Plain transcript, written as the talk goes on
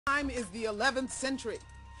time is the 11th century.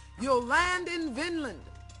 You'll land in Vinland.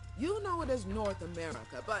 You know it as North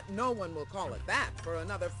America, but no one will call it that for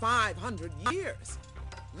another 500 years.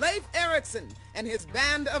 Leif Erikson and his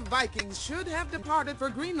band of Vikings should have departed for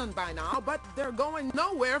Greenland by now, but they're going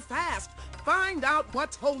nowhere fast. Find out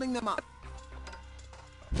what's holding them up.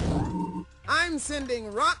 I'm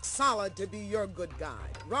sending Rock Solid to be your good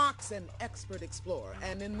guide. Rock's an expert explorer,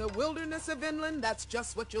 and in the wilderness of Vinland, that's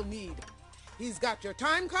just what you'll need. He's got your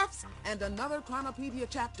time cuffs and another Chronopedia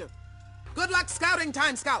chapter. Good luck scouting,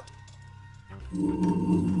 Time Scout!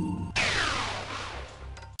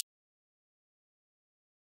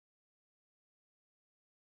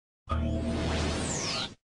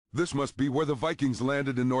 This must be where the Vikings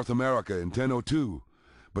landed in North America in 1002.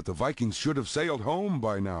 But the Vikings should have sailed home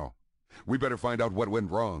by now. We better find out what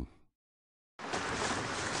went wrong.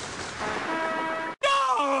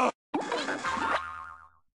 No!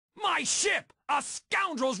 My ship! A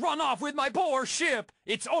scoundrel's run off with my poor ship!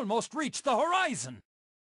 It's almost reached the horizon!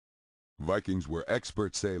 Vikings were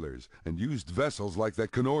expert sailors and used vessels like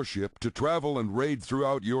that Canoe ship to travel and raid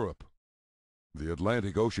throughout Europe. The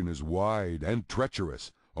Atlantic Ocean is wide and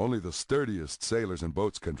treacherous. Only the sturdiest sailors and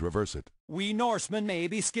boats can traverse it. We Norsemen may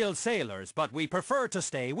be skilled sailors, but we prefer to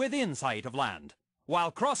stay within sight of land.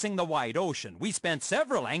 While crossing the wide ocean, we spent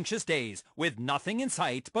several anxious days with nothing in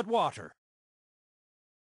sight but water.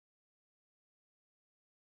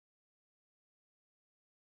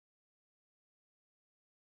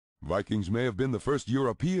 Vikings may have been the first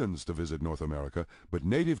Europeans to visit North America, but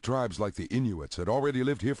native tribes like the Inuits had already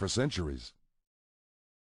lived here for centuries.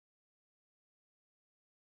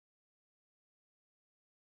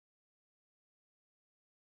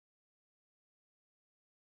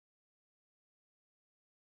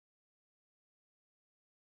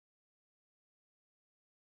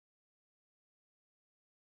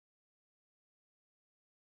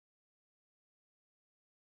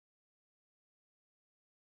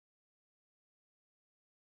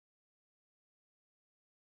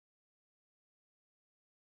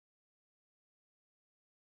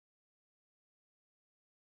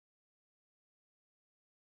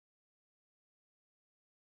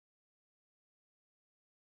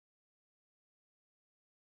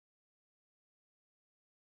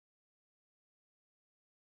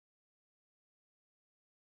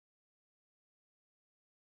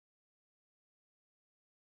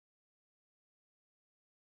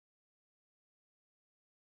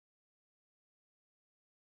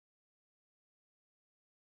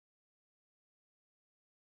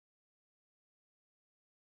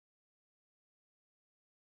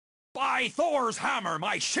 By Thor's hammer,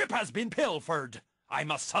 my ship has been pilfered! I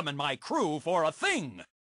must summon my crew for a thing!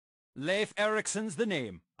 Leif Erikson's the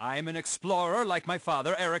name. I'm an explorer like my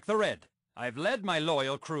father, Eric the Red. I've led my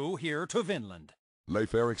loyal crew here to Vinland.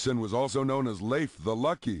 Leif Erikson was also known as Leif the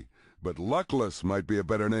Lucky, but Luckless might be a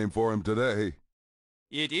better name for him today.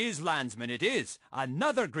 It is, landsman, it is.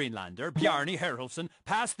 Another Greenlander, Bjarni Haraldsson,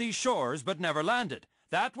 passed these shores but never landed.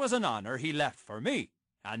 That was an honor he left for me.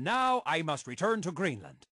 And now I must return to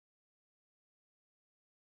Greenland.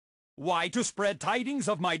 Why, to spread tidings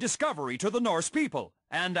of my discovery to the Norse people.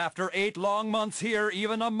 And after 8 long months here,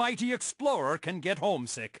 even a mighty explorer can get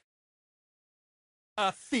homesick.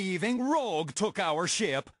 A thieving rogue took our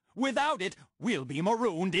ship. Without it, we'll be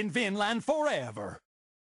marooned in Vinland forever.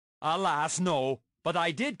 Alas, no, but I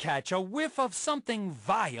did catch a whiff of something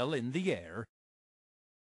vile in the air.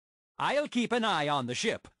 I'll keep an eye on the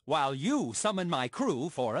ship, while you summon my crew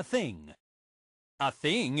for a thing. A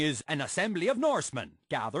thing is an assembly of Norsemen,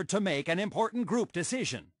 gathered to make an important group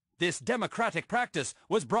decision. This democratic practice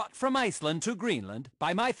was brought from Iceland to Greenland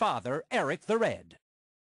by my father, Eric the Red.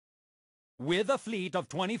 With a fleet of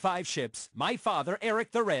 25 ships, my father,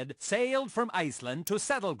 Eric the Red, sailed from Iceland to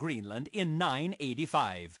settle Greenland in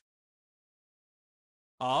 985.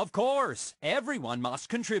 Of course, everyone must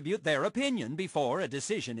contribute their opinion before a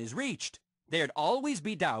decision is reached. There'd always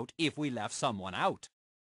be doubt if we left someone out.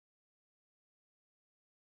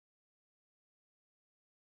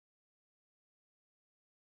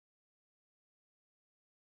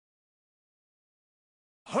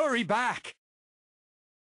 Hurry back!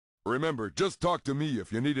 Remember, just talk to me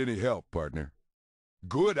if you need any help, partner.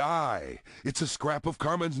 Good eye! It's a scrap of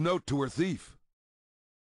Carmen's note to her thief.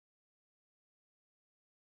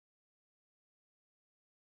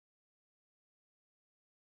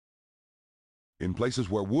 In places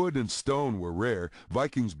where wood and stone were rare,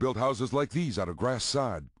 Vikings built houses like these out of grass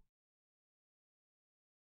sod.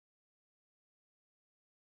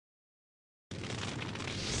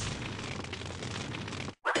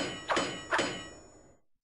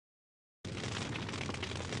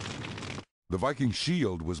 The Viking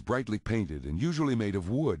shield was brightly painted and usually made of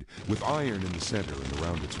wood, with iron in the center and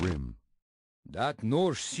around its rim. That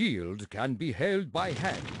Norse shield can be held by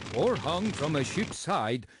hand or hung from a ship's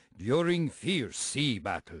side during fierce sea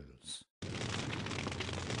battles.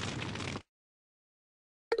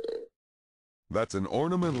 That's an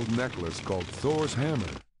ornamental necklace called Thor's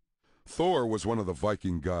hammer. Thor was one of the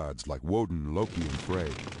Viking gods, like Woden, Loki, and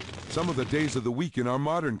Frey. Some of the days of the week in our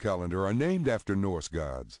modern calendar are named after Norse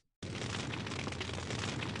gods.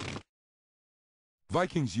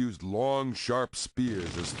 Vikings used long, sharp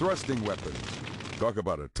spears as thrusting weapons. Talk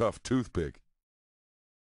about a tough toothpick.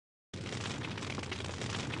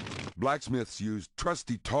 Blacksmiths used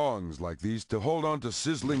trusty tongs like these to hold on to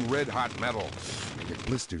sizzling red-hot metal. I get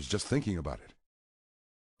blisters just thinking about it.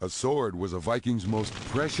 A sword was a Viking's most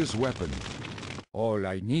precious weapon. All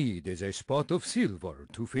I need is a spot of silver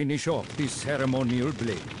to finish off this ceremonial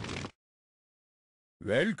blade.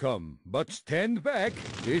 Welcome, but stand back.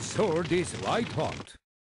 This sword is white hot.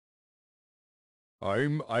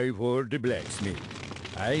 I'm Ivor the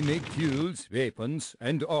blacksmith. I make tools, weapons,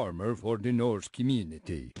 and armor for the Norse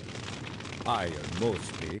community. Iron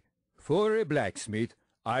mostly. For a blacksmith,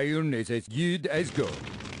 iron is as good as gold.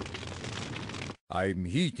 I'm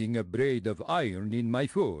heating a braid of iron in my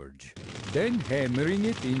forge, then hammering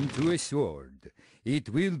it into a sword. It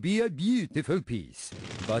will be a beautiful piece,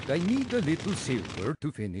 but I need a little silver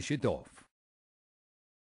to finish it off.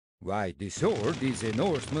 Why, the sword is a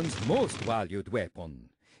Norseman's most valued weapon.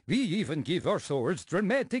 We even give our swords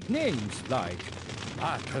dramatic names like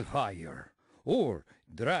Battlefire or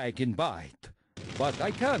Dragonbite. But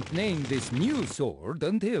I can't name this new sword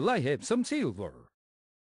until I have some silver.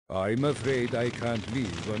 I'm afraid I can't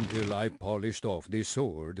leave until I've polished off this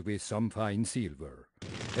sword with some fine silver.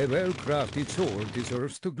 A well-crafted sword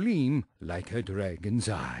deserves to gleam like a dragon's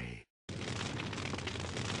eye.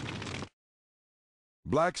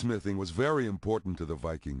 Blacksmithing was very important to the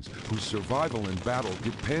Vikings, whose survival in battle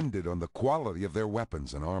depended on the quality of their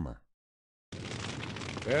weapons and armor.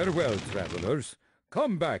 Farewell, travelers.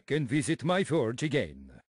 Come back and visit my forge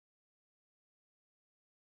again.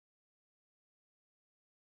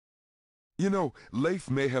 You know, Leif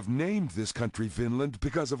may have named this country Vinland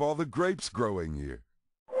because of all the grapes growing here.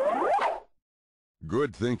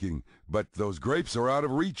 Good thinking, but those grapes are out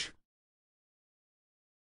of reach.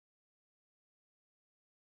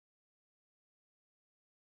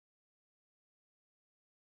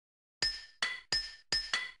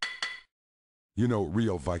 You know,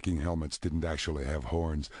 real Viking helmets didn't actually have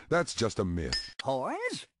horns. That's just a myth.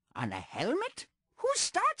 Horns? On a helmet? Who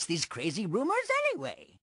starts these crazy rumors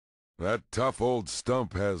anyway? That tough old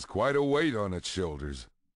stump has quite a weight on its shoulders.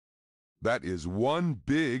 That is one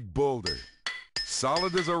big boulder.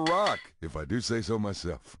 Solid as a rock, if I do say so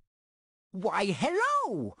myself. Why,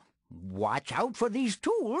 hello! Watch out for these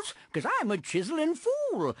tools, 'cause I'm a chiseling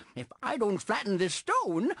fool. If I don't flatten this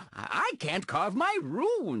stone, I can't carve my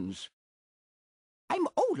runes. I'm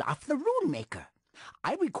Olaf the Rune Maker.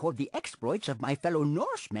 I record the exploits of my fellow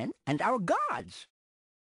Norsemen and our gods.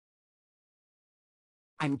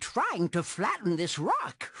 I'm trying to flatten this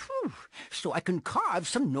rock, so I can carve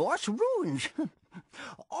some Norse runes.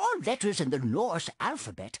 All letters in the Norse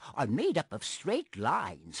alphabet are made up of straight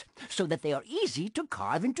lines, so that they are easy to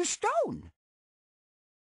carve into stone.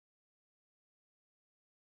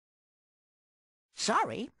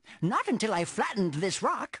 Sorry, not until I flattened this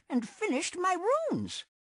rock and finished my runes.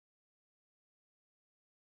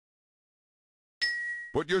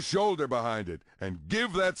 Put your shoulder behind it and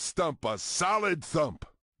give that stump a solid thump.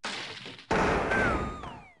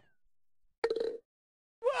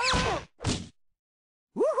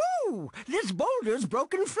 Woohoo! This boulder's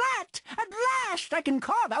broken flat. At last I can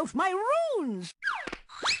carve out my runes.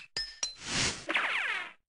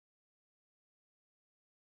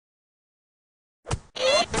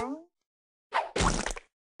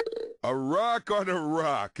 A rock on a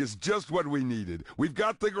rock is just what we needed. We've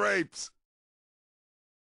got the grapes.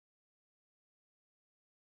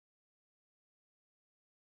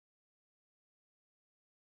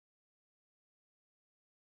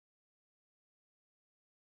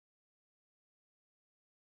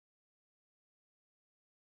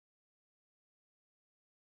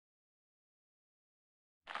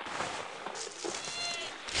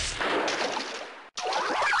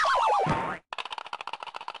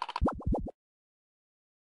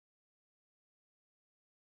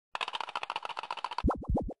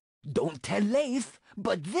 Don't tell Leif,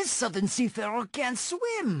 but this southern seafarer can't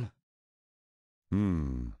swim.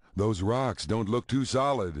 Those rocks don't look too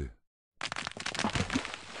solid.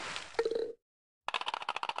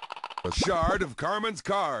 A shard of Carmen's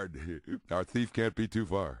card. Our thief can't be too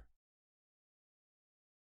far.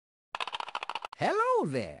 Hello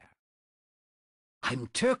there. I'm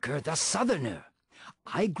Turker the Southerner.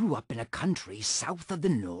 I grew up in a country south of the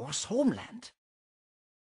Norse homeland.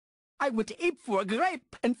 I went ape for a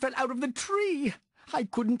grape and fell out of the tree. I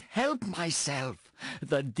couldn't help myself.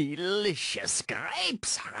 The delicious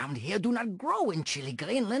grapes around here do not grow in chilly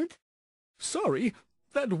Greenland. Sorry,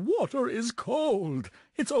 that water is cold.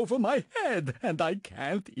 It's over my head, and I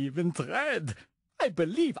can't even tread. I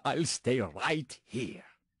believe I'll stay right here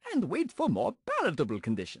and wait for more palatable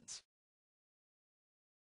conditions.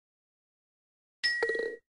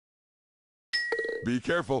 Be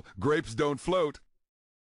careful, grapes don't float.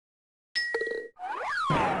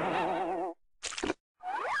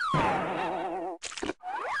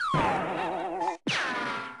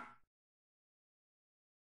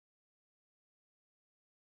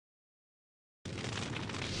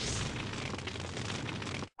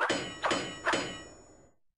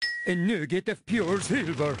 A nugget of pure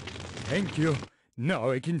silver. Thank you.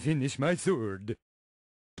 Now I can finish my sword.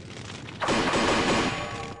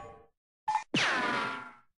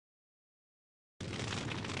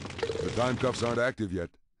 The time cuffs aren't active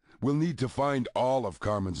yet. We'll need to find all of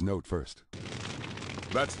Carmen's note first.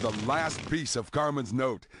 That's the last piece of Carmen's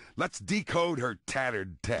note. Let's decode her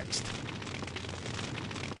tattered text.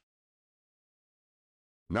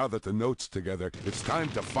 Now that the note's together, it's time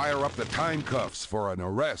to fire up the time cuffs for an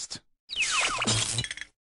arrest.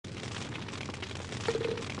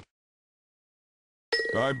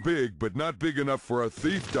 I'm big, but not big enough for a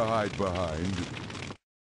thief to hide behind.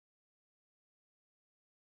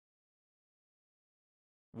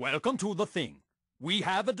 Welcome to the thing. We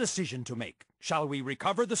have a decision to make. Shall we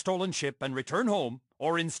recover the stolen ship and return home,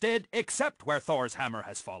 or instead accept where Thor's hammer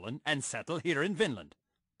has fallen and settle here in Vinland?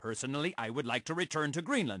 Personally, I would like to return to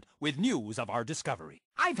Greenland with news of our discovery.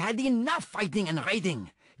 I've had enough fighting and raiding.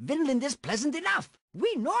 Vinland is pleasant enough.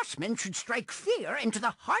 We Norsemen should strike fear into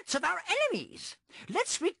the hearts of our enemies.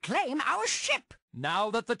 Let's reclaim our ship. Now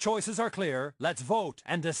that the choices are clear, let's vote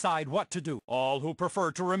and decide what to do. All who prefer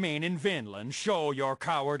to remain in Vinland, show your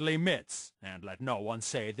cowardly mitts, and let no one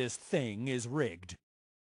say this thing is rigged.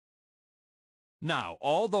 Now,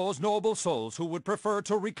 all those noble souls who would prefer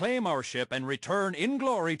to reclaim our ship and return in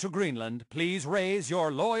glory to Greenland, please raise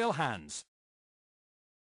your loyal hands.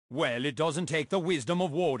 Well, it doesn't take the wisdom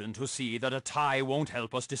of Woden to see that a tie won't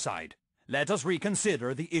help us decide. Let us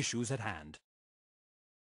reconsider the issues at hand.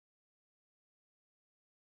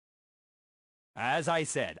 As I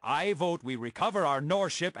said, I vote we recover our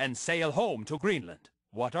Norse ship and sail home to Greenland.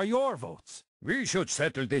 What are your votes? We should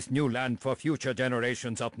settle this new land for future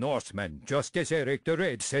generations of Norsemen, just as Eric the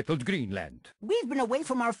Red settled Greenland. We've been away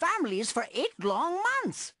from our families for 8 long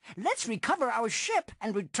months. Let's recover our ship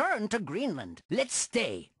and return to Greenland. Let's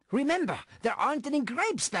stay. Remember, there aren't any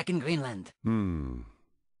grapes back in Greenland. Do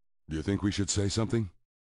you think we should say something?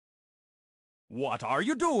 What are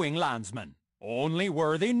you doing, landsman? Only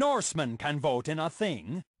worthy Norsemen can vote in a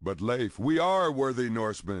thing. But Leif, we are worthy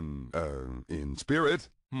Norsemen, in spirit.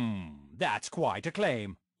 That's quite a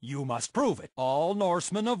claim. You must prove it. All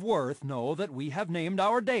Norsemen of worth know that we have named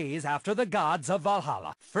our days after the gods of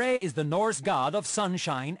Valhalla. Frey is the Norse god of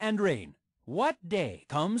sunshine and rain. What day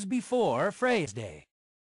comes before Frey's day?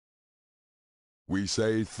 We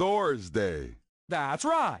say Thor's Day. That's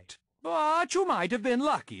right. But you might have been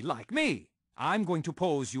lucky, like me. I'm going to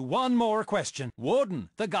pose you one more question. Woden,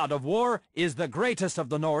 the god of war, is the greatest of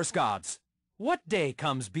the Norse gods. What day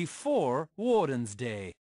comes before Woden's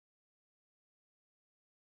day?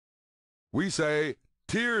 We say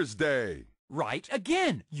Tyr's Day. Right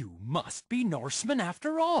again. You must be Norsemen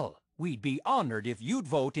after all. We'd be honored if you'd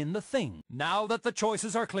vote in the thing. Now that the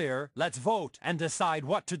choices are clear, let's vote and decide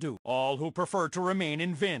what to do. All who prefer to remain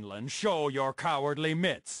in Vinland, show your cowardly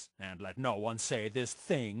mitts, and let no one say this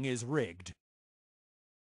thing is rigged.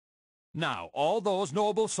 Now, all those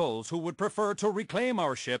noble souls who would prefer to reclaim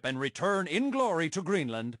our ship and return in glory to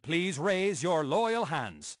Greenland, please raise your loyal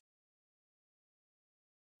hands.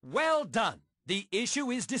 Well done. The issue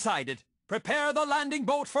is decided. Prepare the landing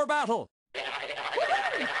boat for battle.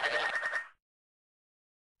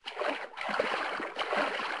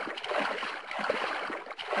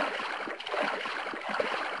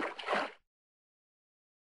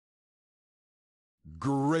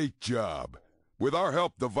 Great job. With our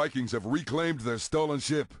help, the Vikings have reclaimed their stolen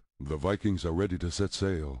ship. The Vikings are ready to set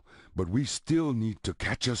sail, but we still need to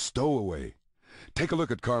catch a stowaway. Take a look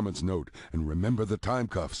at Carmen's note and remember the time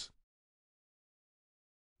cuffs.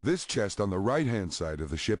 This chest on the right-hand side of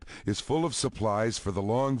the ship is full of supplies for the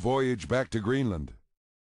long voyage back to Greenland.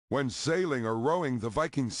 When sailing or rowing, the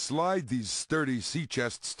Vikings slide these sturdy sea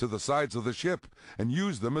chests to the sides of the ship and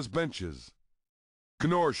use them as benches.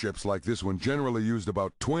 Knorr ships like this one generally used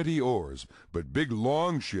about 20 oars, but big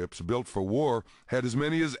long ships built for war had as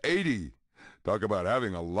many as 80. Talk about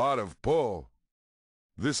having a lot of pull.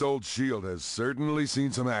 This old shield has certainly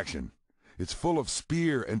seen some action. It's full of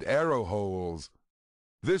spear and arrow holes.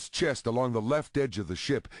 This chest along the left edge of the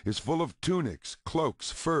ship is full of tunics,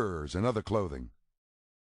 cloaks, furs, and other clothing.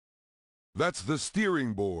 That's the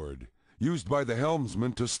steering board, used by the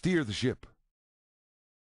helmsman to steer the ship.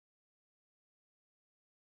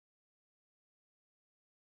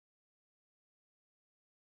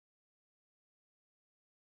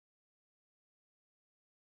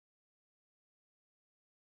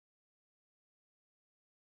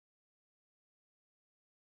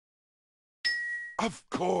 Of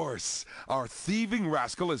course! Our thieving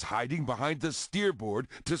rascal is hiding behind the steerboard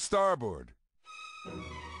to starboard.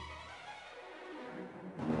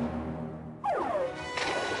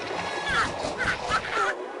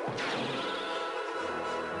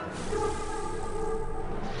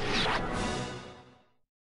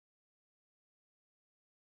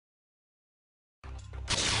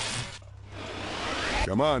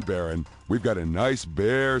 Come on, Baron. We've got a nice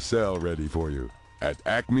bare cell ready for you at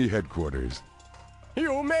Acme headquarters.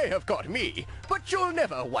 You may have caught me, but you'll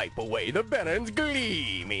never wipe away the Baron's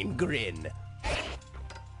gleaming grin.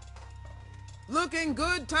 Looking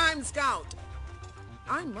good, Time Scout.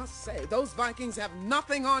 I must say, those Vikings have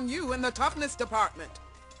nothing on you in the toughness department.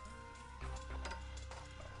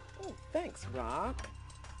 Oh, thanks, Rock.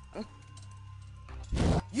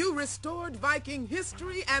 You restored Viking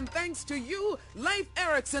history, and thanks to you, Leif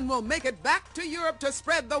Erikson will make it back to Europe to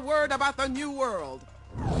spread the word about the New World.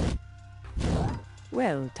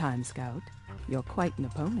 Well, Time Scout, you're quite an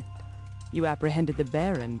opponent. You apprehended the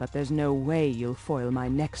Baron, but there's no way you'll foil my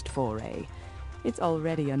next foray. It's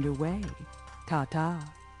already underway. Ta-ta.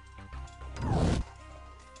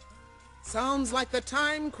 Sounds like the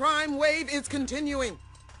time crime wave is continuing.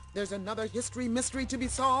 There's another history mystery to be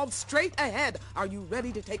solved straight ahead. Are you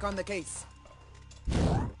ready to take on the case?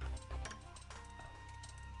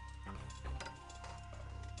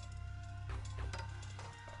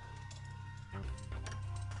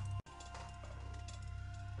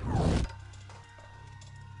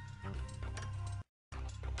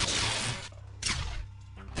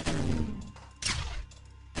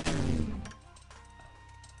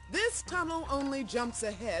 This tunnel only jumps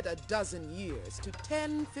ahead a dozen years to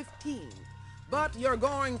 1015. But you're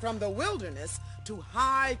going from the wilderness to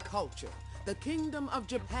high culture, the kingdom of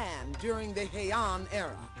Japan during the Heian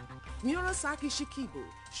era. Murasaki Shikibu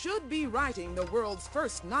should be writing the world's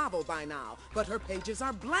first novel by now, but her pages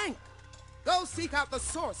are blank. Go seek out the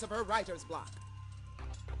source of her writer's block.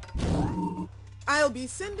 I'll be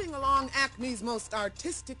sending along Acme's most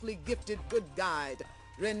artistically gifted good guide,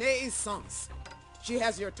 Renaissance. She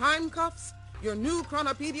has your time cuffs, your new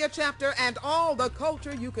Chronopedia chapter, and all the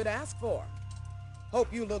culture you could ask for.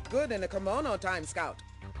 Hope you look good in a kimono, Time Scout.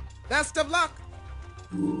 Best of luck!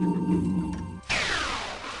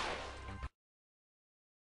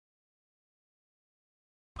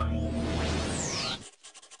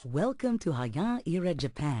 Welcome to Heian-era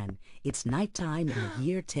Japan. It's nighttime in the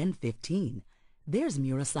year 1015. There's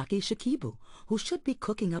Murasaki Shikibu, who should be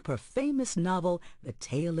cooking up her famous novel, The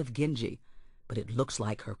Tale of Genji. But it looks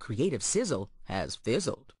like her creative sizzle has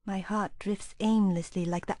fizzled. My heart drifts aimlessly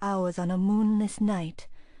like the hours on a moonless night.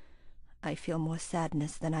 I feel more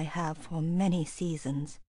sadness than I have for many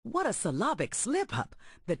seasons. What a syllabic slip-up!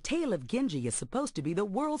 The Tale of Genji is supposed to be the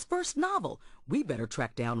world's first novel. We better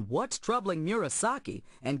track down what's troubling Murasaki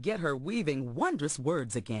and get her weaving wondrous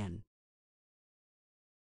words again.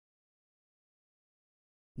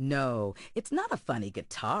 No, it's not a funny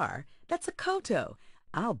guitar. That's a koto.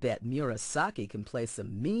 I'll bet Murasaki can play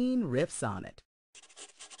some mean riffs on it.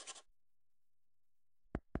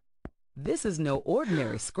 This is no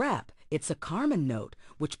ordinary scrap. It's a Carmen note,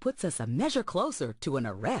 which puts us a measure closer to an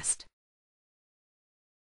arrest.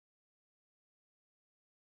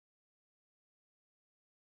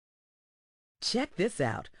 Check this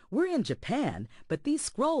out. We're in Japan, but these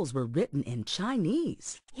scrolls were written in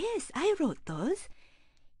Chinese. Yes, I wrote those.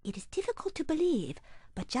 It is difficult to believe,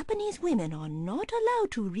 but Japanese women are not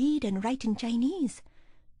allowed to read and write in Chinese.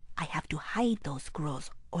 I have to hide those scrolls,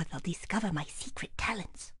 or they'll discover my secret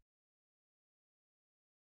talents.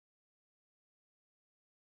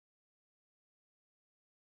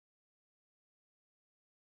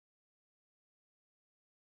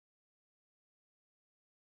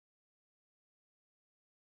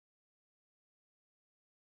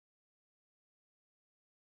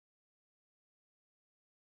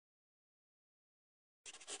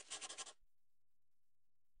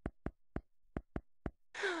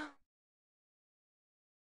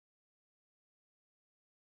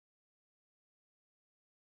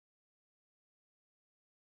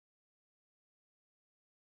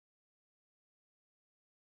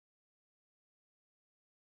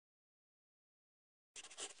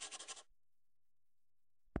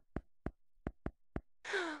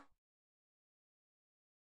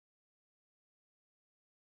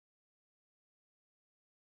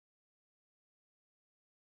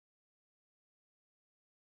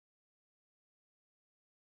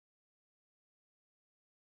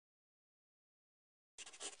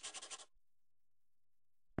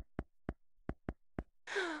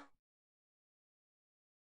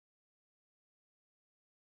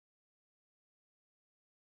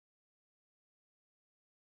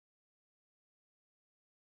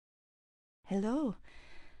 Hello.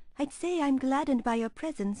 I'd say I'm gladdened by your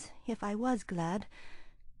presence, if I was glad.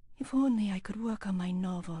 If only I could work on my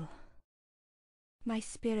novel. My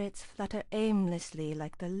spirits flutter aimlessly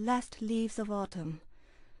like the last leaves of autumn.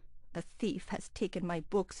 The thief has taken my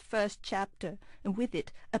book's first chapter, and with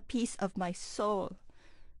it a piece of my soul.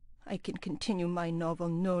 I can continue my novel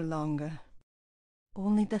no longer.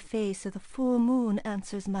 Only the face of the full moon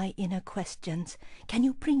answers my inner questions. Can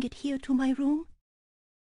you bring it here to my room?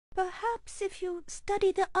 Perhaps if you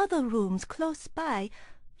study the other rooms close by,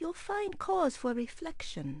 you'll find cause for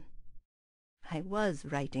reflection. I was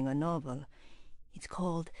writing a novel. It's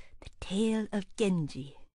called The Tale of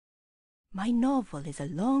Genji. My novel is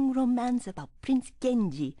a long romance about Prince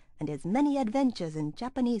Genji and his many adventures in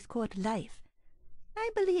Japanese court life. I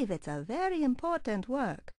believe it's a very important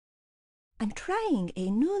work. I'm trying a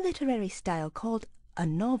new literary style called a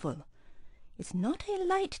novel. It's not a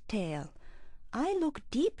light tale. I look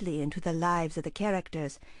deeply into the lives of the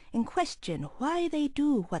characters and question why they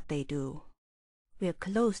do what they do. We're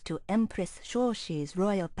close to Empress Shoshi's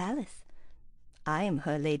royal palace. I'm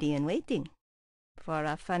her lady-in-waiting. For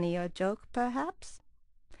a funnier joke, perhaps?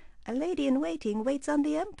 A lady-in-waiting waits on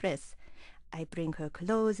the Empress. I bring her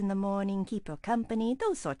clothes in the morning, keep her company,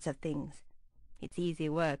 those sorts of things. It's easy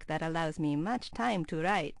work that allows me much time to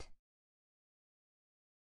write.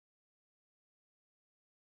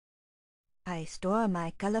 I store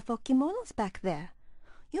my colorful kimonos back there.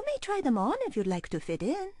 You may try them on if you'd like to fit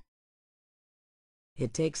in.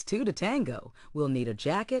 It takes two to tango. We'll need a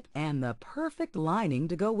jacket and the perfect lining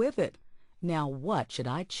to go with it. Now what should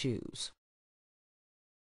I choose?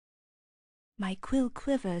 My quill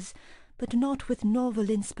quivers, but not with novel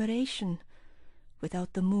inspiration.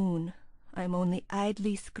 Without the moon, I'm only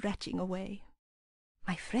idly scratching away.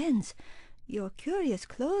 My friends, your curious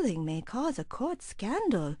clothing may cause a court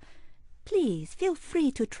scandal. Please feel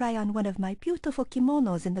free to try on one of my beautiful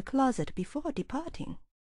kimonos in the closet before departing.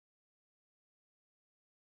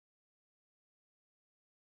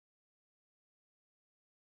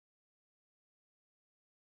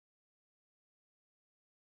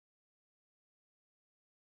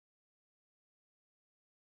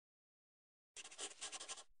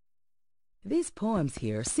 These poems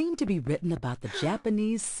here seem to be written about the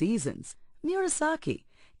Japanese seasons. Murasaki,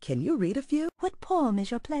 can you read a few? What poem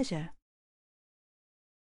is your pleasure?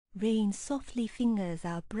 Rain softly fingers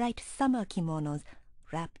our bright summer kimonos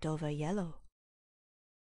wrapped over yellow.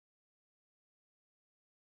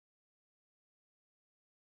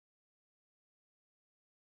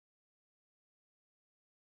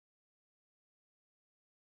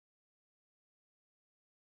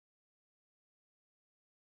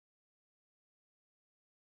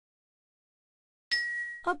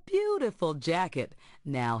 A beautiful jacket.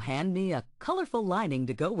 Now hand me a colorful lining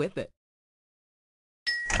to go with it.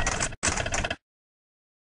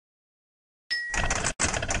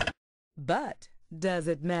 But does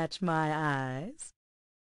it match my eyes?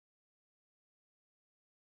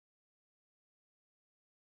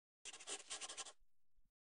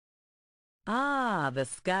 Ah, the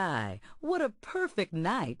sky. What a perfect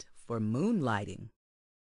night for moonlighting.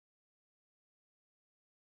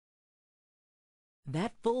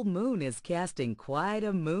 That full moon is casting quite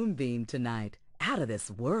a moonbeam tonight, out of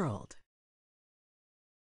this world.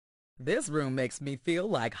 This room makes me feel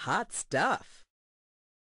like hot stuff.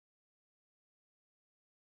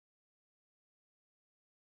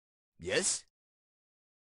 Yes?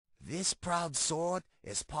 This proud sword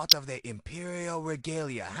is part of the imperial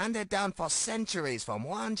regalia handed down for centuries from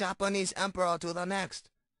one Japanese emperor to the next.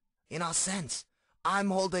 In a sense, I'm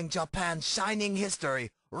holding Japan's shining history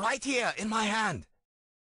right here in my hand.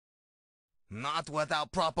 Not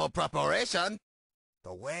without proper preparation.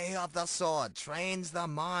 The way of the sword trains the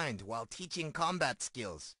mind while teaching combat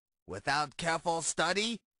skills. Without careful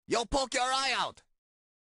study, you'll poke your eye out.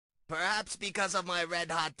 Perhaps because of my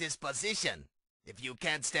red-hot disposition. If you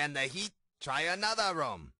can't stand the heat, try another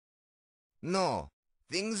room. No,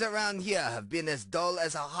 things around here have been as dull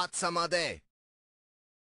as a hot summer day.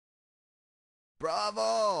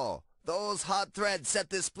 Bravo! Those hot threads set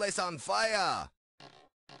this place on fire!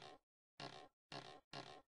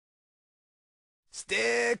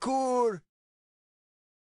 Stay cool.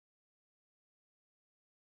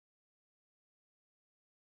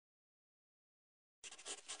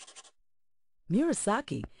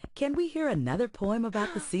 Murasaki, can we hear another poem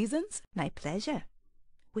about the seasons? My pleasure.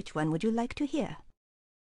 Which one would you like to hear?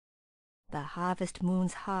 The harvest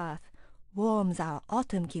moon's hearth warms our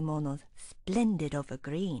autumn kimonos splendid over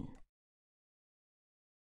green.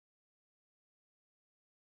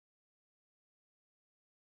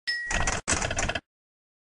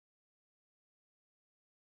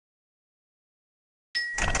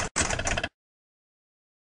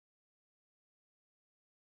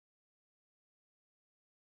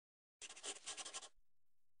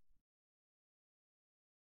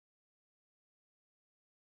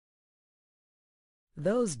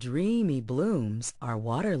 Those dreamy blooms are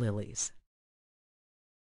water lilies.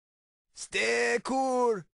 Stay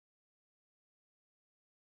cool.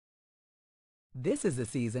 This is the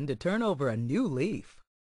season to turn over a new leaf.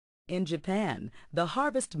 In Japan, the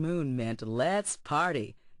harvest moon meant let's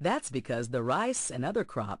party. That's because the rice and other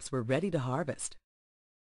crops were ready to harvest.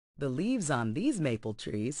 The leaves on these maple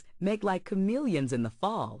trees make like chameleons in the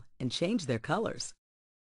fall and change their colors.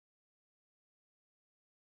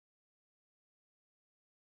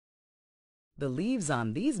 The leaves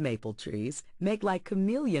on these maple trees make like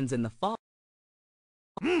chameleons in the fall.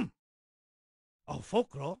 Our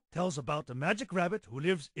folklore tells about the magic rabbit who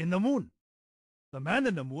lives in the moon. The man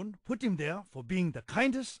in the moon put him there for being the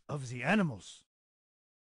kindest of the animals.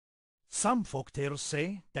 Some folk tales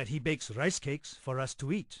say that he bakes rice cakes for us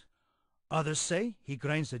to eat. Others say he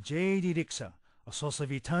grinds the jade elixir, a source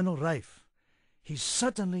of eternal life. He's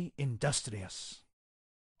certainly industrious.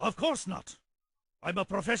 Of course not. I'm a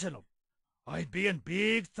professional. I'd be in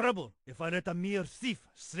big trouble if I let a mere thief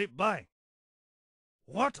slip by.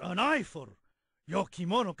 What an eye for! Your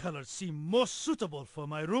kimono colors seem most suitable for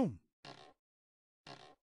my room.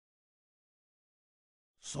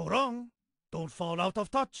 So long. Don't fall out of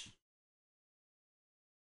touch.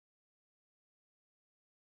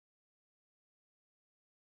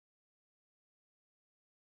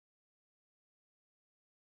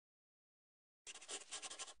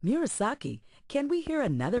 Murasaki, can we hear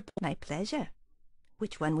another My pleasure.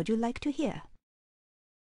 Which one would you like to hear?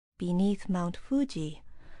 Beneath Mount Fuji,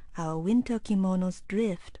 our winter kimonos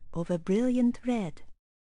drift over brilliant red.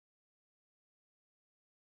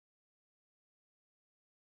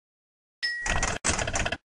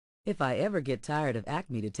 If I ever get tired of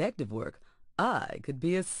Acme detective work, I could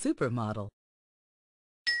be a supermodel.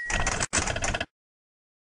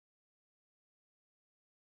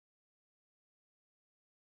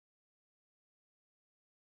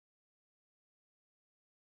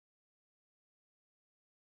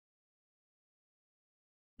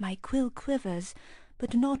 My quill quivers,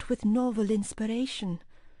 but not with novel inspiration.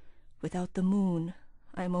 Without the moon,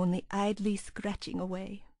 I'm only idly scratching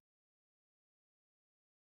away.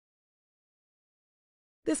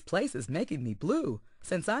 This place is making me blue.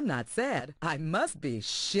 Since I'm not sad, I must be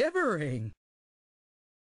shivering.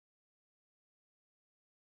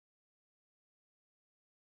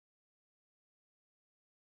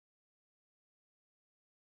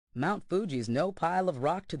 Mount Fuji's no pile of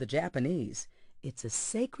rock to the Japanese. It's a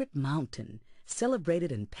sacred mountain,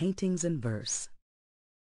 celebrated in paintings and verse.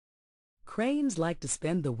 Cranes like to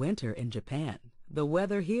spend the winter in Japan. The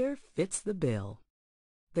weather here fits the bill.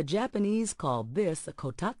 The Japanese call this a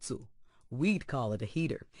kotatsu. We'd call it a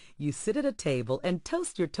heater. You sit at a table and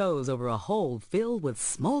toast your toes over a hole filled with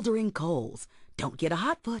smoldering coals. Don't get a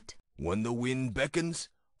hot foot. When the wind beckons,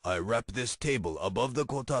 I wrap this table above the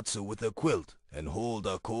kotatsu with a quilt and hold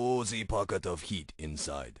a cozy pocket of heat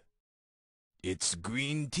inside. It's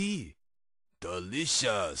green tea.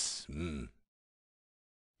 Delicious.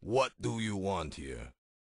 What do you want here?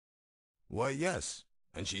 Why, yes.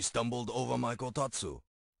 And she stumbled over my kotatsu.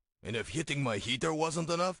 And if hitting my heater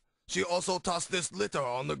wasn't enough, she also tossed this litter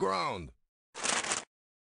on the ground.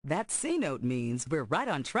 That C note means we're right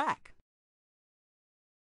on track.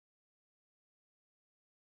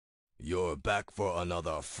 You're back for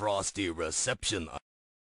another frosty reception.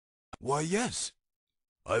 Why, yes.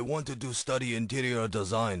 I wanted to study interior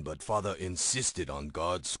design, but father insisted on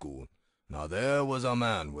guard school. Now there was a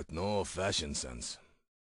man with no fashion sense.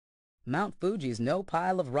 Mount Fuji's no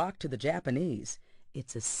pile of rock to the Japanese.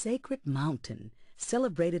 It's a sacred mountain,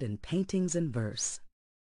 celebrated in paintings and verse.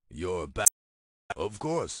 You're back. Of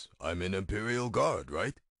course, I'm in Imperial Guard,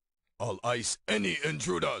 right? I'll ice any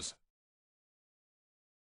intruders.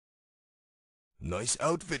 Nice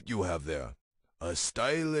outfit you have there. A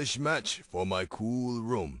stylish match for my cool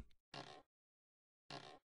room.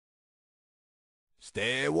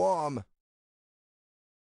 Stay warm.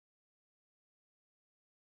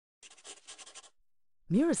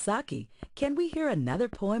 Murasaki, can we hear another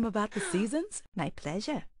poem about the seasons? My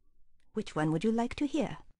pleasure. Which one would you like to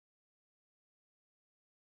hear?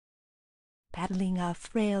 Paddling our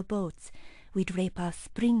frail boats, we drape our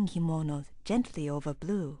spring kimonos gently over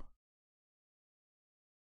blue.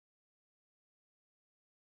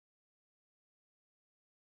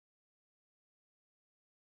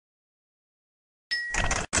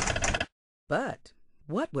 But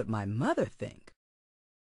what would my mother think?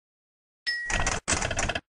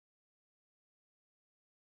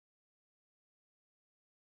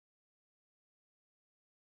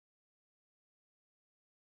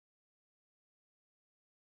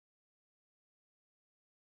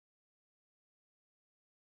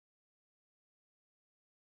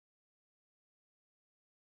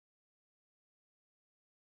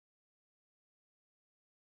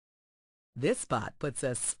 This spot puts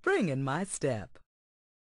a spring in my step.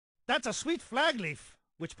 That's a sweet flag leaf,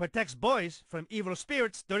 which protects boys from evil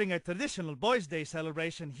spirits during a traditional Boys' Day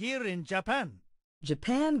celebration here in Japan.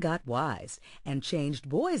 Japan got wise and changed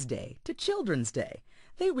Boys' Day to Children's Day.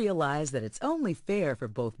 They realized that it's only fair for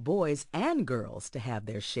both boys and girls to have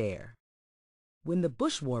their share. When the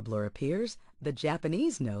bush warbler appears, the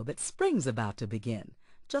Japanese know that spring's about to begin,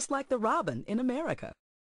 just like the robin in America.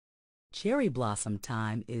 Cherry blossom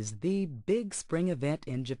time is the big spring event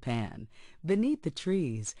in Japan. Beneath the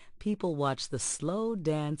trees, people watch the slow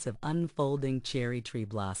dance of unfolding cherry tree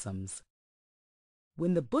blossoms.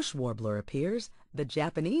 When the bush warbler appears, the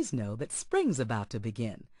Japanese know that spring's about to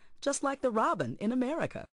begin, just like the robin in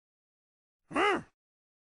America.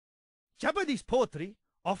 Japanese poetry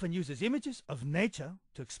often uses images of nature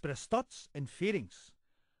to express thoughts and feelings.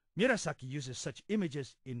 Murasaki uses such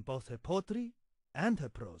images in both her poetry and her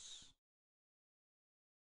prose.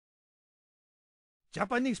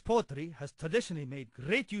 Japanese poetry has traditionally made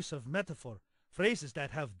great use of metaphor, phrases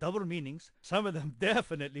that have double meanings, some of them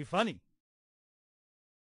definitely funny.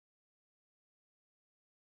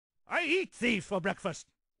 I eat thieves for breakfast,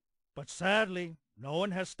 but sadly, no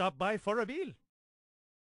one has stopped by for a meal.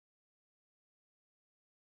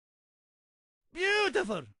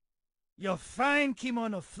 Beautiful! Your fine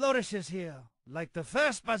kimono flourishes here like the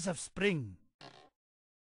first buds of spring.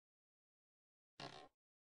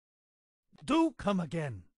 Do come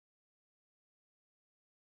again.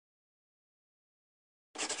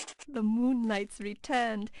 The moonlight's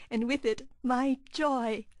returned, and with it my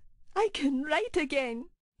joy. I can write again.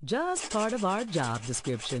 Just part of our job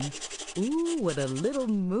description. Ooh, what a little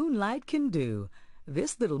moonlight can do.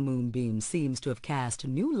 This little moonbeam seems to have cast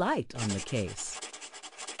new light on the case.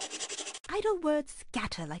 Idle words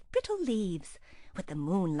scatter like brittle leaves. With the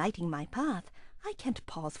moon lighting my path, I can't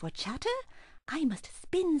pause for chatter. I must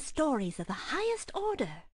spin stories of the highest order.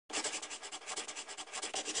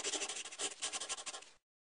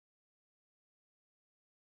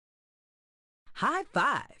 High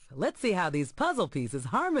five! Let's see how these puzzle pieces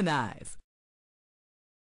harmonize.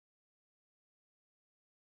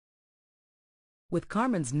 With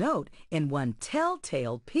Carmen's note in one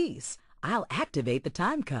telltale piece, I'll activate the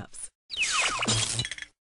time cuffs.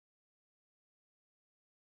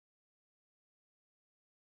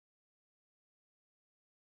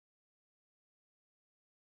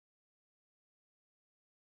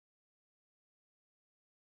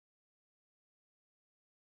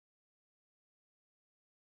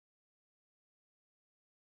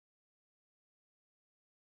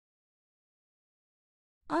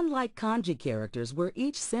 Unlike kanji characters where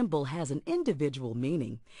each symbol has an individual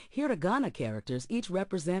meaning, hiragana characters each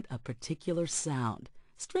represent a particular sound.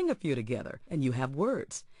 String a few together and you have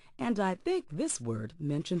words. And I think this word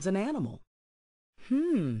mentions an animal.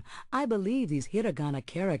 I believe these hiragana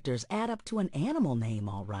characters add up to an animal name,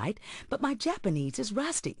 all right, but my Japanese is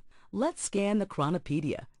rusty. Let's scan the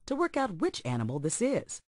Chronopedia to work out which animal this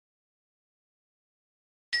is.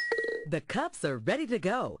 The cups are ready to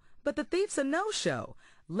go, but the thief's a no-show.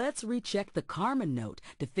 Let's recheck the Carmen note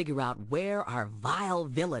to figure out where our vile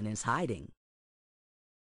villain is hiding.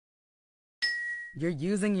 You're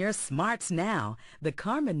using your smarts now. The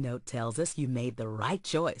Carmen note tells us you made the right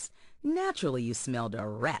choice. Naturally, you smelled a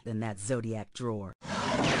rat in that zodiac drawer.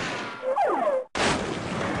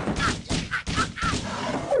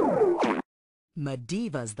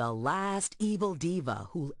 Mediva's the last evil diva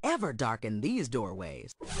who'll ever darken these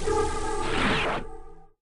doorways.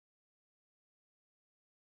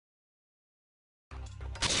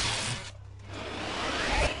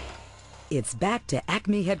 It's back to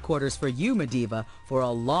Acme headquarters for you, Mediva, for a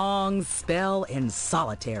long spell in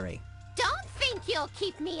solitary. Don't think you'll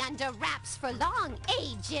keep me under wraps for long,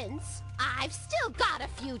 agents. I've still got a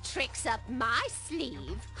few tricks up my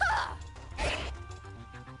sleeve. Huh.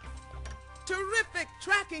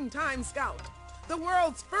 cracking time, Scout. The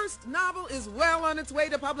world's first novel is well on its way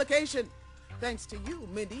to publication. Thanks to you,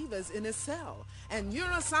 Medeva's in a cell, and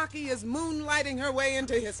Murasaki is moonlighting her way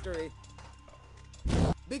into history.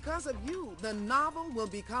 Because of you, the novel will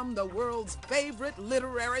become the world's favorite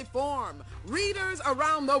literary form. Readers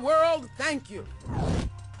around the world, thank you.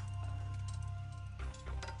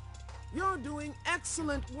 You're doing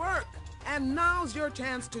excellent work, and now's your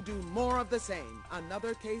chance to do more of the same.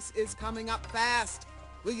 Another case is coming up fast.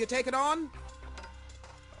 Will you take it on?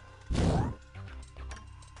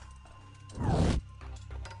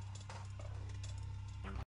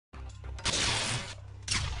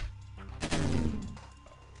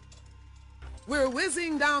 We're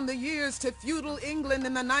whizzing down the years to feudal England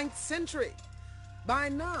in the 9th century. By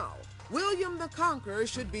now, William the Conqueror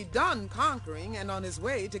should be done conquering and on his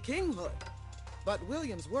way to kinghood. But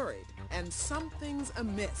William's worried, and something's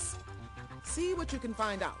amiss. See what you can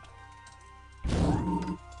find out.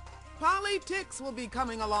 WiTiCS will be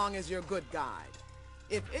coming along as your good guide.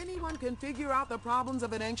 If anyone can figure out the problems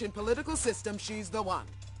of an ancient political system, she's the one.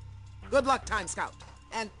 Good luck, Time Scout.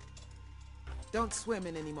 And don't swim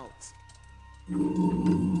in any moats.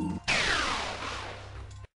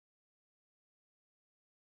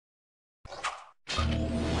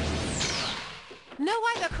 Know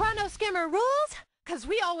why the Chrono Skimmer rules? 'Cause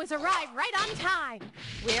we always arrive right on time.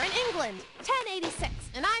 We're in England, 1086,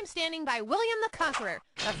 and I'm standing by William the Conqueror,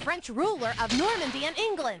 the French ruler of Normandy and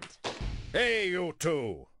England. Hey, you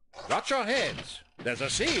two! Watch your heads. There's a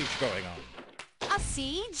siege going on. A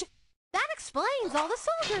siege? That explains all the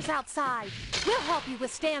soldiers outside. We'll help you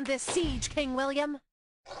withstand this siege, King William.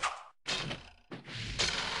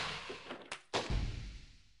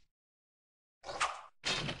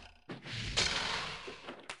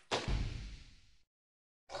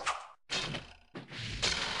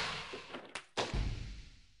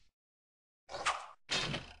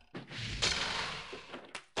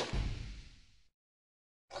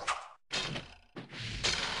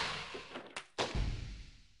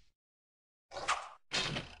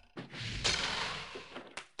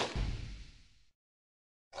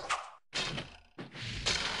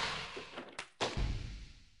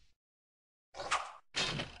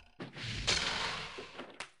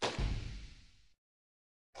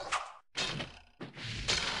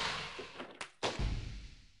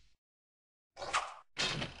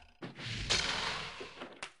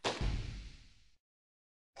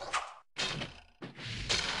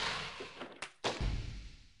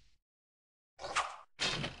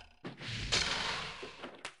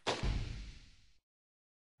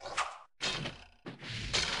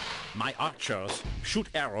 My archers shoot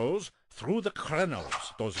arrows through the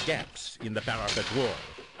crenels, those gaps in the parapet wall.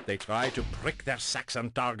 They try to prick their Saxon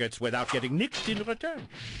targets without getting nicked in return.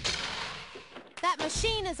 That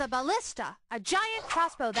machine is a ballista, a giant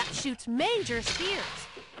crossbow that shoots major spears,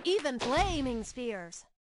 even flaming spears.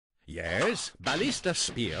 Yes, ballista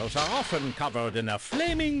spears are often covered in a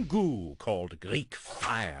flaming goo called Greek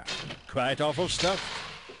fire. Quite awful stuff.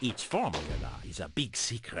 Each formula is a big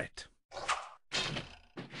secret.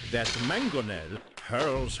 That mangonel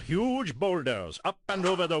hurls huge boulders up and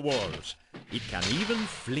over the walls. It can even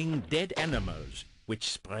fling dead animals, which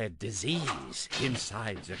spread disease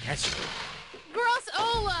inside the castle.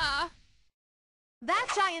 Grossola! That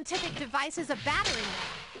giantific device is a battering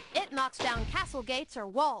ram. It knocks down castle gates or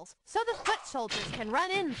walls, so the foot soldiers can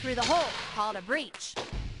run in through the hole, called a breach.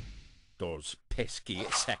 Those pesky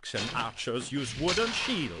Saxon archers use wooden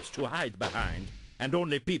shields to hide behind, and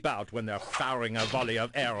only peep out when they're firing a volley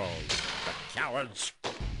of arrows. The cowards!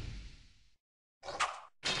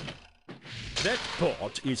 That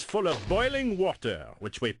pot is full of boiling water,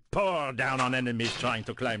 which we pour down on enemies trying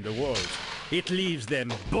to climb the walls. It leaves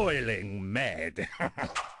them boiling mad.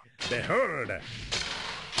 Behold!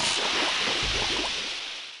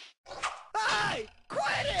 Hey!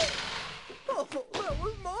 Quit it! Oh, that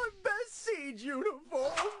was my best siege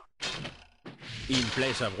uniform! In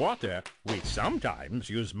place of water, we sometimes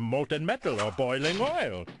use molten metal or boiling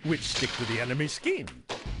oil, which stick to the enemy's skin.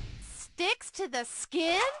 Sticks to the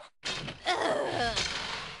skin? Ugh.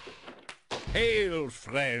 Hail,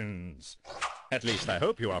 friends! At least I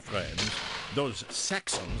hope you are friends. Those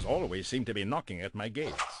Saxons always seem to be knocking at my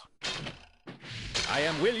gates. I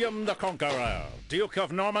am William the Conqueror, Duke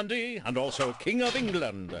of Normandy and also King of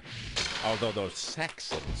England, although those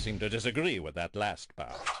Saxons seem to disagree with that last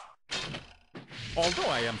part. Although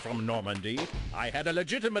I am from Normandy, I had a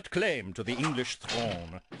legitimate claim to the English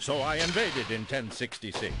throne, so I invaded in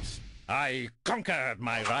 1066. I conquered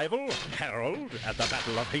my rival, Harold, at the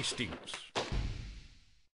Battle of Hastings.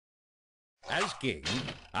 As king,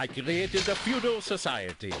 I created a feudal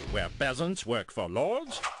society where peasants work for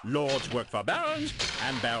lords, lords work for barons,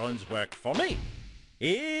 and barons work for me.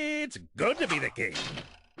 It's good to be the king.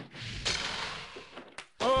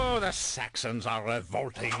 Oh, the Saxons are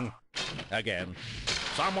revolting. Again,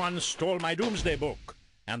 someone stole my doomsday book,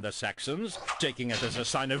 and the Saxons, taking it as a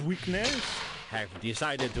sign of weakness, have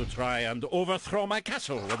decided to try and overthrow my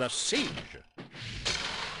castle with a siege.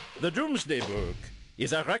 The doomsday book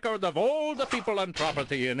is a record of all the people and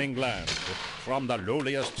property in England, from the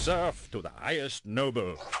lowliest serf to the highest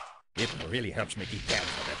noble. It really helps me keep tabs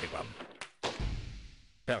on everyone.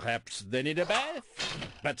 Perhaps they need a bath?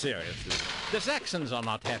 But seriously, the Saxons are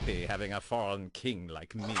not happy having a foreign king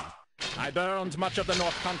like me. I burned much of the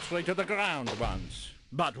North Country to the ground once.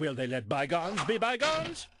 But will they let bygones be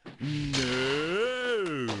bygones?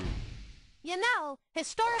 No! You know,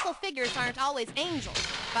 historical figures aren't always angels,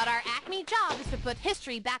 but our Acme job is to put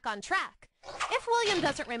history back on track. If William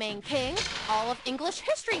doesn't remain king, all of English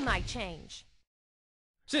history might change.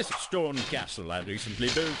 This stone castle I recently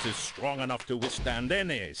built is strong enough to withstand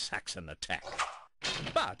any Saxon attack.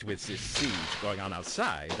 But with this siege going on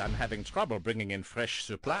outside, I'm having trouble bringing in fresh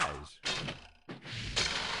supplies.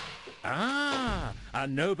 Ah, a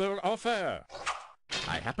noble offer.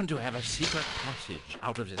 I happen to have a secret passage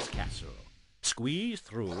out of this castle. Squeeze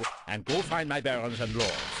through and go find my barons and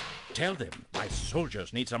lords. Tell them my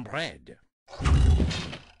soldiers need some bread.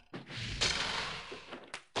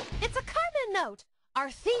 It's a Carmen note.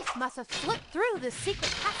 Our thief must have slipped through this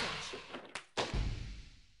secret passage.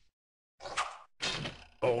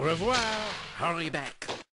 Au revoir. Hurry back.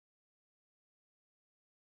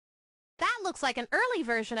 That looks like an early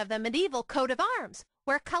version of the medieval coat of arms,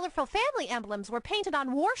 where colorful family emblems were painted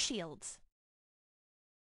on war shields.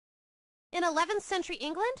 In 11th century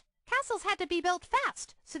England, castles had to be built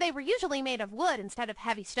fast, so they were usually made of wood instead of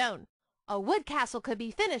heavy stone. A wood castle could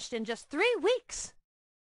be finished in just 3 weeks.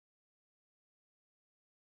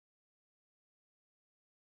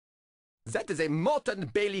 That is a moat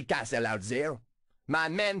and Bailey castle out there. My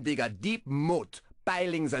men dig a deep moat,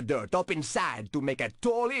 piling the dirt up inside to make a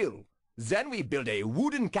tall hill. Then we build a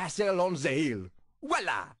wooden castle on the hill.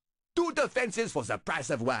 Voila! 2 defenses for the price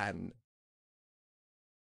of 1.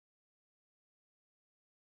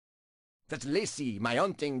 That's Lacey, my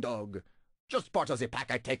hunting dog. Just part of the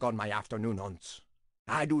pack I take on my afternoon hunts.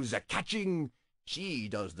 I do the catching, she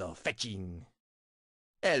does the fetching.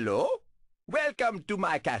 Hello? Welcome to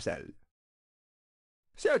my castle.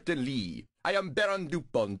 Certainly. I am Baron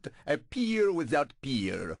Dupont, a peer without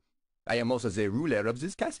peer. I am also the ruler of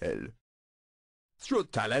this castle. Through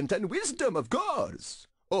talent and wisdom, of course.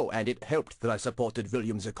 Oh, and it helped that I supported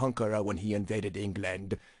William the Conqueror when he invaded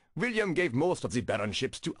England. William gave most of the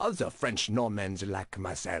baronships to other French Normans like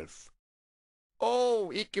myself.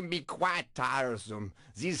 Oh, it can be quite tiresome.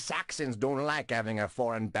 These Saxons don't like having a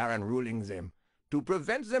foreign baron ruling them. To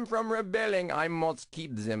prevent them from rebelling, I must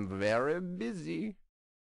keep them very busy.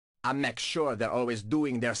 I make sure they're always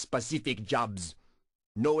doing their specific jobs.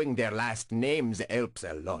 Knowing their last names helps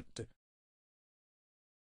a lot.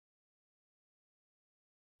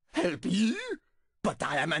 Help you? But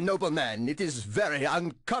I am a nobleman. It is very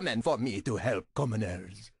uncommon for me to help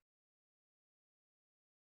commoners.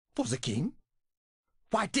 For the king?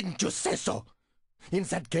 Why didn't you say so? In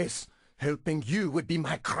that case, helping you would be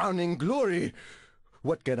my crowning glory.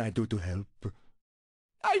 What can I do to help?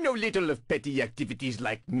 I know little of petty activities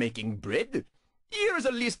like making bread. Here's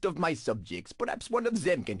a list of my subjects. Perhaps one of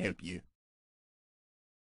them can help you.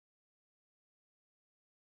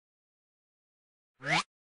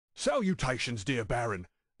 Salutations, dear Baron.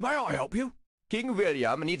 May I help you? King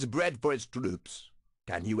William needs bread for his troops.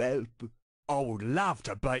 Can you help? I would love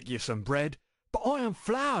to bake you some bread, but I am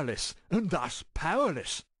flourless and thus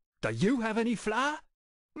powerless. Do you have any flour?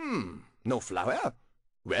 No flour?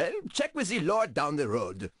 Well, check with the lord down the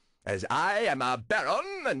road. As I am a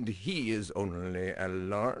baron and he is only a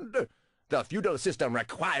lord, the feudal system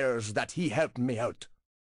requires that he help me out.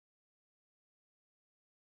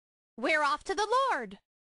 We're off to the Lord.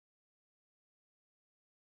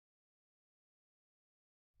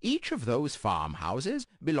 Each of those farmhouses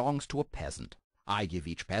belongs to a peasant. I give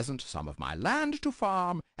each peasant some of my land to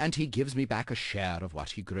farm, and he gives me back a share of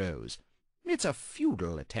what he grows. It's a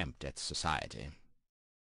feudal attempt at society.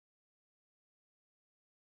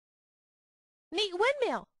 Neat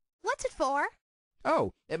windmill. What's it for? Oh,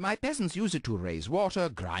 my peasants use it to raise water,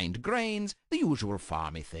 grind grains, the usual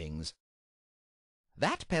farmy things.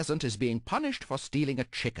 That peasant is being punished for stealing a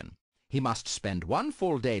chicken. He must spend 1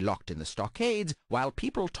 full day locked in the stockades while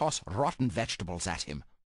people toss rotten vegetables at him.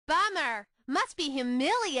 bummer. Must be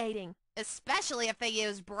humiliating, especially if they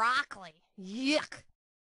use broccoli. Yuck.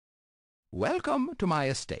 Welcome to my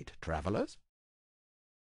estate, travelers.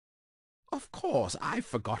 Of course, I've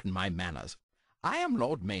forgotten my manners. I am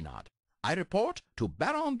Lord Maynard. I report to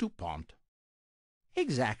Baron DuPont.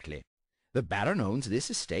 Exactly. The Baron owns this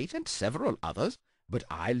estate and several others, but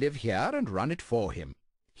I live here and run it for him.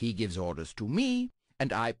 He gives orders to me,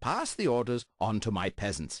 and I pass the orders on to my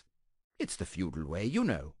peasants. It's the feudal way, you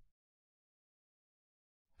know.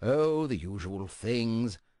 Oh, the usual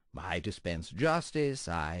things. I dispense justice,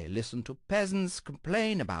 I listen to peasants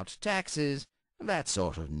complain about taxes, that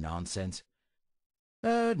sort of nonsense.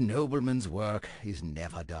 A nobleman's work is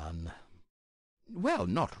never done. Well,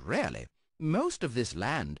 not really. Most of this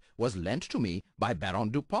land was lent to me by Baron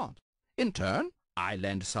DuPont. In turn, I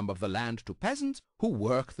lend some of the land to peasants who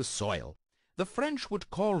work the soil. The French would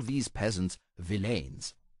call these peasants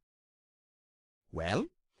villeins. Well,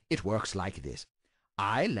 it works like this.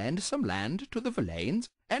 I lend some land to the villeins,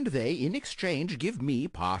 and they in exchange give me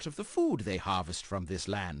part of the food they harvest from this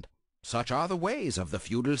land. Such are the ways of the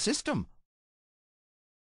feudal system.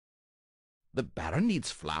 The Baron needs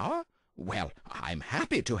flour? Well, I'm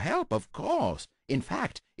happy to help, of course. In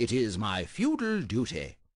fact, it is my feudal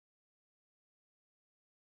duty.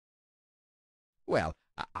 Well,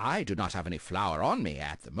 I do not have any flour on me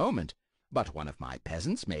at the moment, but one of my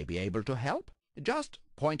peasants may be able to help. Just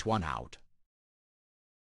point one out.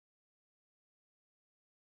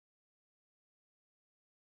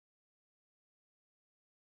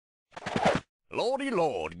 Lordy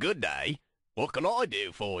Lord, good day. What can I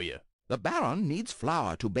do for you? The Baron needs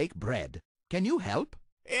flour to bake bread. Can you help?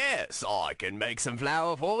 Yes, I can make some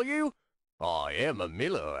flour for you. I am a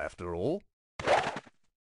miller, after all.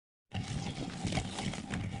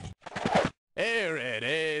 Here it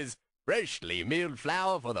is. Freshly milled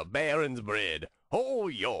flour for the Baron's bread. All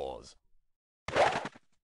yours.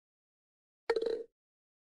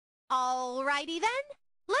 Alrighty then.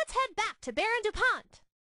 Let's head back to Baron DuPont.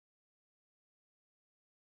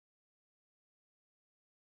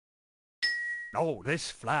 Oh, this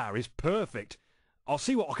flour is perfect. I'll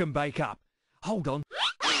see what I can bake up. Hold on.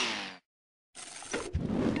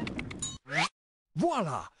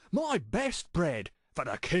 Voila! My best bread for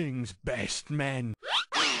the king's best men.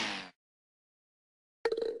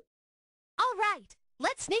 All right,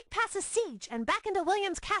 let's sneak past the siege and back into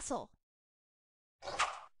William's castle.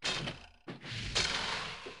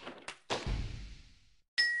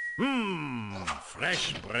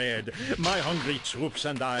 Fresh bread. My hungry troops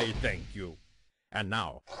and I thank you. And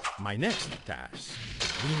now, my next task.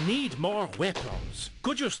 We need more weapons.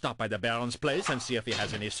 Could you stop by the Baron's place and see if he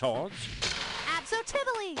has any swords?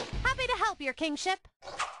 Absolutely. Happy to help, your kingship.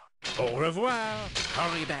 Au revoir.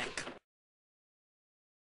 Hurry back.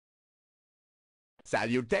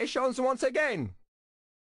 Salutations once again.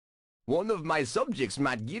 One of my subjects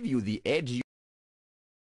might give you the edge.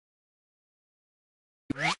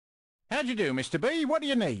 How'd you do, Mr. B? What do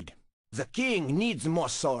you need? The king needs more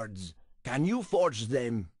swords. Can you forge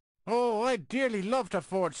them? Oh, I'd dearly love to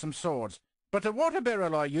forge some swords, but the water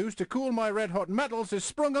barrel I use to cool my red-hot metals has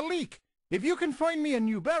sprung a leak. If you can find me a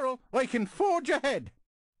new barrel, I can forge ahead.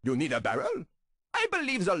 You need a barrel? I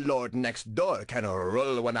believe the lord next door can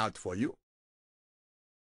roll one out for you.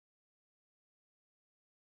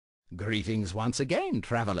 Greetings once again,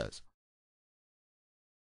 travelers.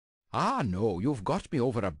 Ah, no, you've got me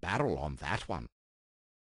over a barrel on that one.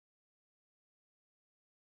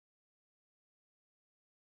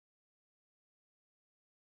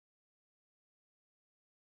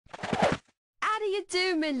 How do you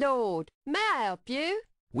do, my lord? May I help you?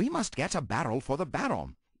 We must get a barrel for the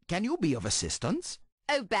Baron. Can you be of assistance?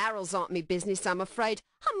 Oh, barrels aren't me business, I'm afraid.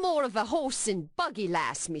 I'm more of a horse and buggy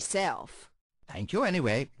lass myself. Thank you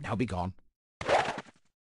anyway. Now be gone.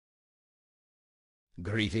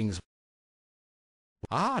 Greetings.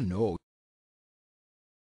 Ah, no.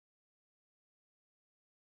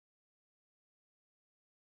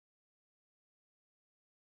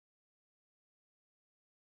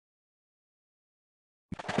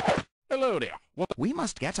 Hello there. We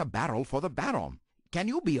must get a barrel for the Baron. Can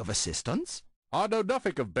you be of assistance? I know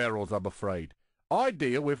nothing of barrels, I'm afraid. I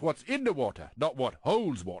deal with what's in the water, not what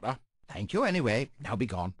holds water. Thank you anyway. Now be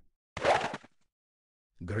gone.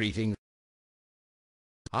 Greetings.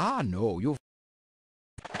 Ah, no, you've...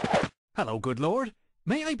 Hello, good lord.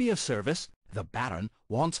 May I be of service? The Baron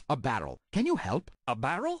wants a barrel. Can you help? A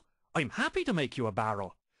barrel? I'm happy to make you a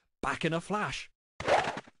barrel. Back in a flash.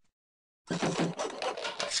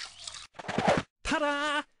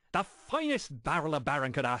 Ta-da! The finest barrel a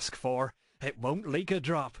baron could ask for. It won't leak a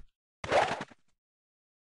drop.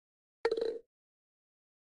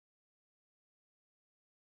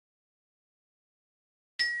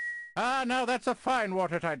 Ah, now that's a fine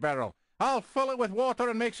watertight barrel. I'll fill it with water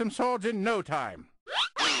and make some swords in no time.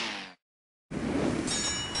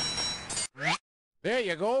 There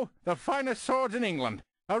you go, the finest swords in England.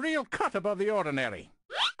 A real cut above the ordinary.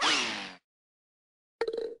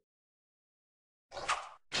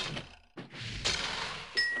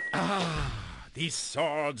 Ah, these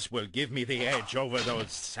swords will give me the edge over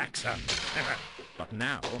those Saxons. But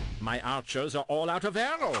now, my archers are all out of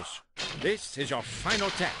arrows. This is your final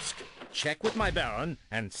task. Check with my Baron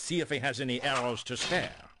and see if he has any arrows to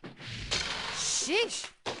spare. Sheesh,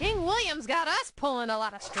 King William's got us pulling a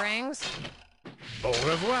lot of strings. Au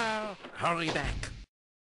revoir. Hurry back.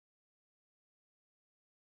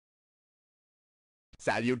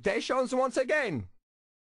 Salutations once again.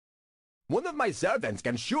 One of my servants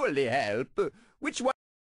can surely help. Which one?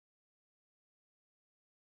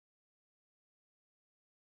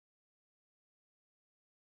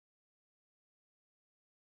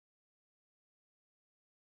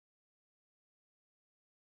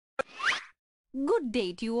 Good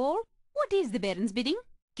day to you all. What is the Baron's bidding?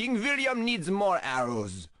 King William needs more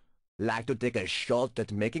arrows. Like to take a shot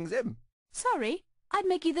at making them? Sorry, I'd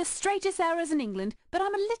make you the straightest arrows in England, but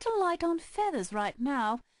I'm a little light on feathers right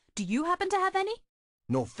now. Do you happen to have any?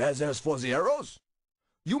 No feathers for the arrows?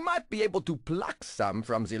 You might be able to pluck some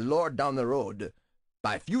from the lord down the road.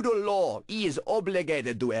 By feudal law, he is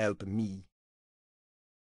obligated to help me.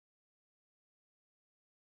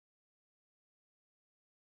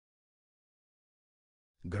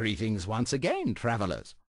 Greetings once again,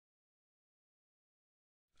 travellers.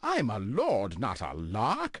 I'm a lord, not a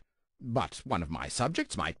lark, but one of my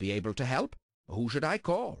subjects might be able to help. Who should I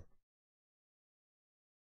call?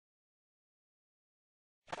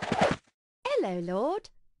 Hello,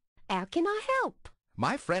 Lord. How can I help?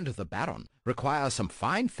 My friend the Baron requires some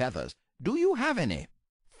fine feathers. Do you have any?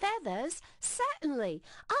 Feathers? Certainly.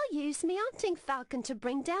 I'll use me hunting falcon to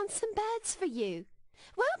bring down some birds for you.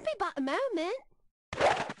 Won't be but a moment.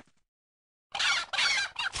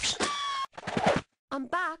 I'm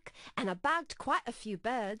back, and I bagged quite a few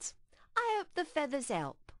birds. I hope the feathers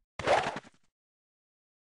help.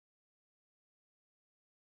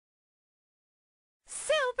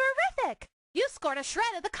 Silverific! You scored a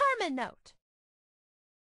shred of the Carmen note.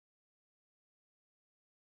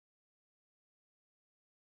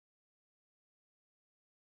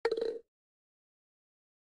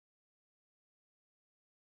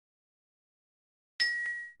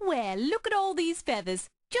 Well, look at all these feathers.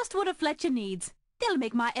 Just what a Fletcher needs. They'll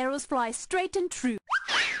make my arrows fly straight and true.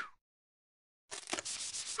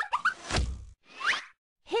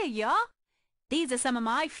 Here you are. These are some of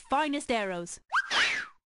my finest arrows.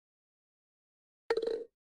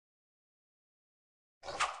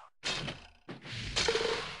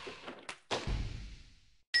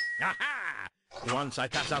 Aha! Once I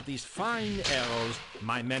pass out these fine arrows,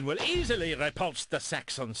 my men will easily repulse the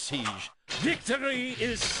Saxon siege. Victory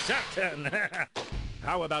is certain!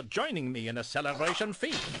 How about joining me in a celebration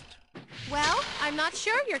feast? Well, I'm not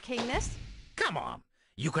sure, Your Kingness. Come on,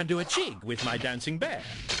 you can do a jig with my dancing bear.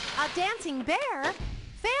 A dancing bear?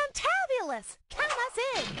 Fantabulous! Count us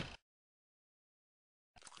in!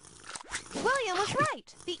 William was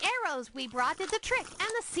right. The arrows we brought did the trick, and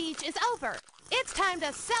the siege is over. It's time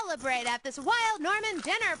to celebrate at this wild Norman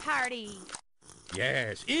dinner party.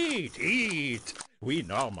 Yes, eat, eat. We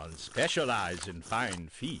Normans specialize in fine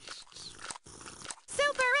feasts.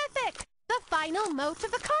 Silverific! The final mote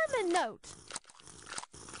of the Carmen note.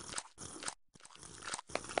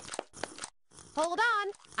 Hold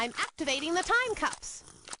on. I'm activating the time cuffs.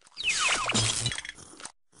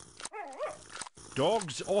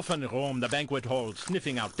 Dogs often roam the banquet hall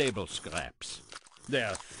sniffing out table scraps.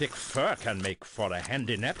 Their thick fur can make for a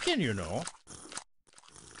handy napkin, you know.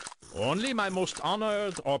 Only my most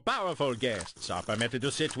honored or powerful guests are permitted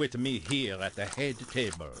to sit with me here at the head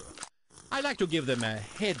table. I like to give them a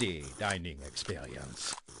heady dining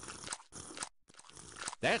experience.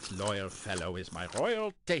 That loyal fellow is my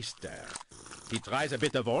royal taster. He tries a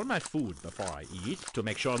bit of all my food before I eat to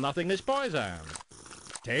make sure nothing is poisoned.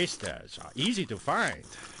 Tasters are easy to find,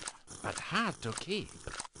 but hard to keep.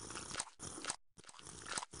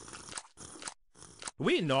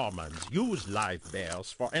 We Normans use live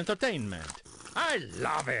bears for entertainment. I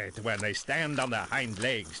love it when they stand on their hind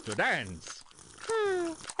legs to dance.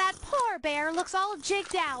 That poor bear looks all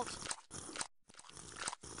jigged out.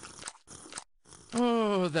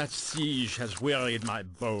 Oh, that siege has wearied my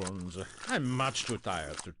bones. I'm much too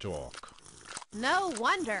tired to talk. No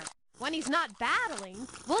wonder. When he's not battling,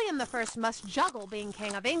 William I must juggle being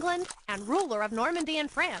King of England and ruler of Normandy and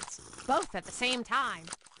France, both at the same time.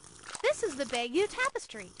 This is the Bayeux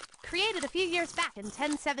Tapestry, created a few years back in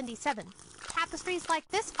 1077. Tapestries like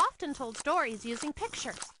this often told stories using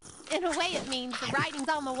pictures. In a way, it means the writing's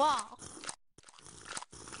on the wall.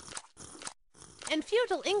 In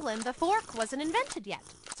feudal England, the fork wasn't invented yet,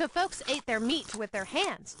 so folks ate their meat with their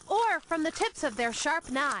hands, or from the tips of their sharp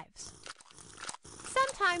knives.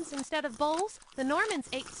 Sometimes, instead of bowls, the Normans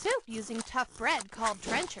ate soup using tough bread called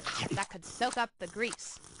trenchers that could soak up the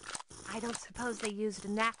grease. I don't suppose they used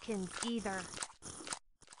napkins either.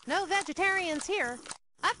 No vegetarians here.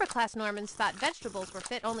 Upper-class Normans thought vegetables were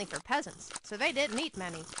fit only for peasants, so they didn't eat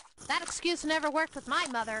many. That excuse never worked with my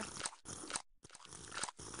mother.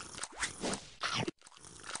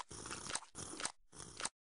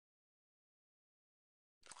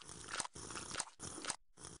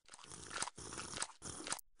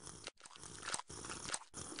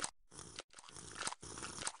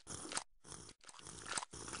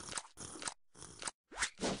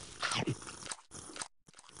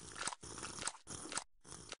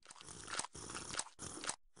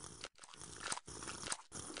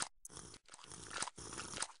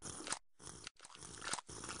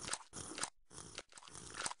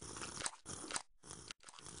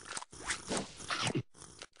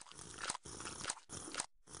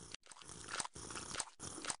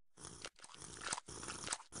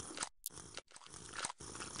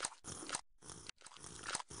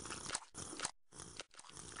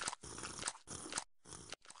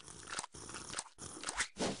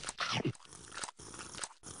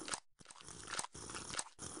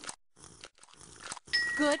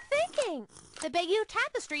 Good thinking! The Bayeux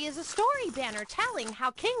Tapestry is a story banner telling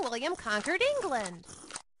how King William conquered England.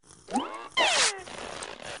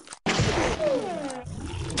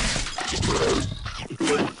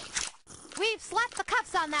 We've slapped the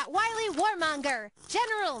cuffs on that wily warmonger,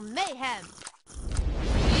 General Mayhem.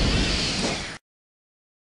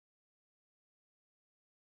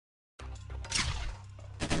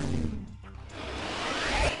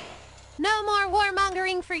 No more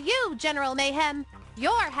warmongering for you, General Mayhem.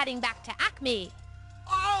 You're heading back to Acme.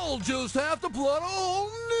 I'll just have to plot a whole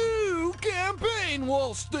new campaign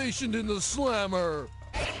while stationed in the slammer.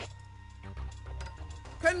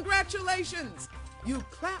 Congratulations! You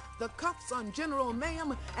clapped the cuffs on General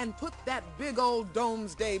Mayhem and put that big old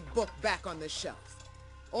Domesday book back on the shelf.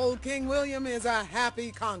 Old King William is a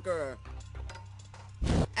happy conqueror.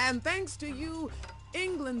 And thanks to you,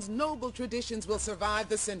 England's noble traditions will survive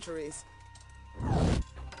the centuries.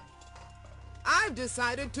 I've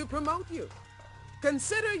decided to promote you.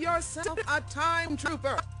 Consider yourself a time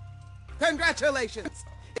trooper. Congratulations!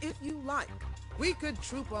 If you like, we could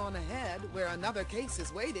troop on ahead where another case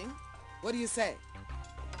is waiting. What do you say?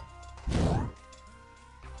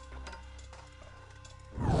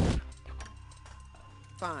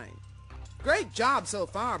 Fine. Great job so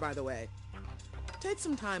far, by the way. Take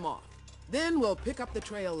some time off. Then we'll pick up the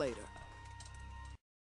trail later.